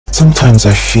Sometimes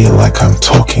I feel like I'm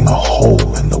talking a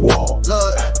hole in the wall.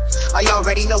 Look, I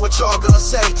already know what y'all gonna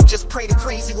say. Just pray the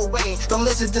crazy away. Don't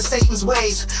listen to Satan's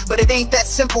ways. But it ain't that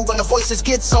simple when the voices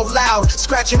get so loud.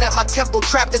 Scratching at my temple,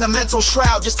 trapped in a mental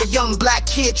shroud. Just a young black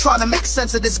kid trying to make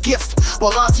sense of this gift.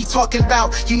 While auntie talking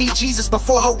about you need Jesus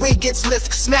before her wig gets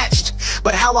snatched.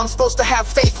 But how I'm supposed to have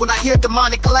faith when I hear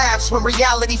demonic laughs, when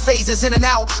reality phases in and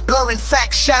out, blurring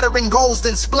facts, shattering goals,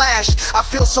 then splash. I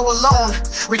feel so alone,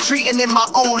 retreating in my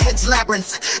own head's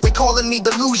labyrinth. They calling me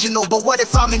delusional, but what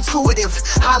if I'm intuitive,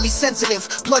 highly sensitive,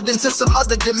 plugged into some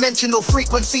other dimensional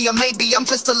frequency? Or maybe I'm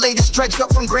just the latest dredged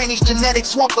up from granny's genetic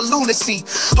swamp of lunacy.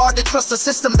 Hard to trust a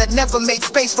system that never made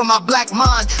space for my black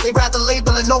mind. They rather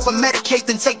label and over-medicate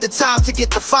than take the time to get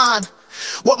defined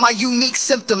what my unique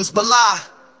symptoms belie.